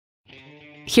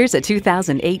Here's a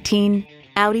 2018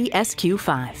 Audi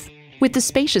SQ5. With the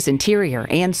spacious interior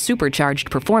and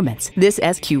supercharged performance, this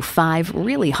SQ5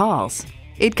 really hauls.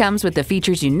 It comes with the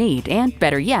features you need and,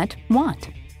 better yet,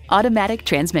 want. Automatic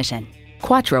transmission,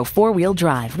 Quattro 4-wheel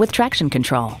drive with traction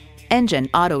control, engine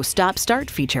auto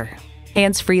stop-start feature,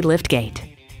 hands-free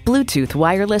liftgate, Bluetooth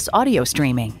wireless audio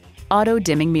streaming,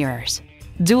 auto-dimming mirrors,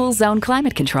 dual-zone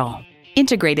climate control,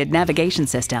 integrated navigation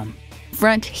system,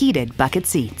 front heated bucket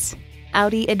seats,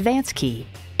 Audi Advance Key,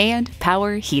 and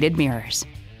power heated mirrors.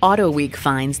 AutoWeek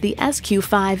finds the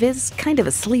SQ5 is kind of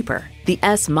a sleeper. The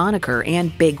S moniker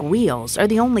and big wheels are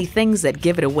the only things that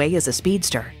give it away as a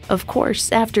speedster. Of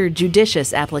course, after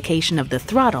judicious application of the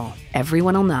throttle,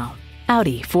 everyone will know.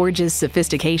 Audi forges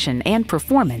sophistication and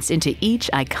performance into each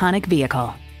iconic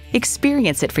vehicle.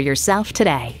 Experience it for yourself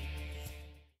today.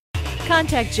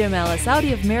 Contact Jim Ellis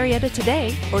Audi of Marietta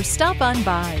today or stop on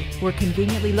by. We're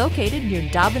conveniently located near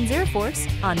Dobbins Air Force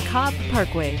on Cobb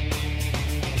Parkway.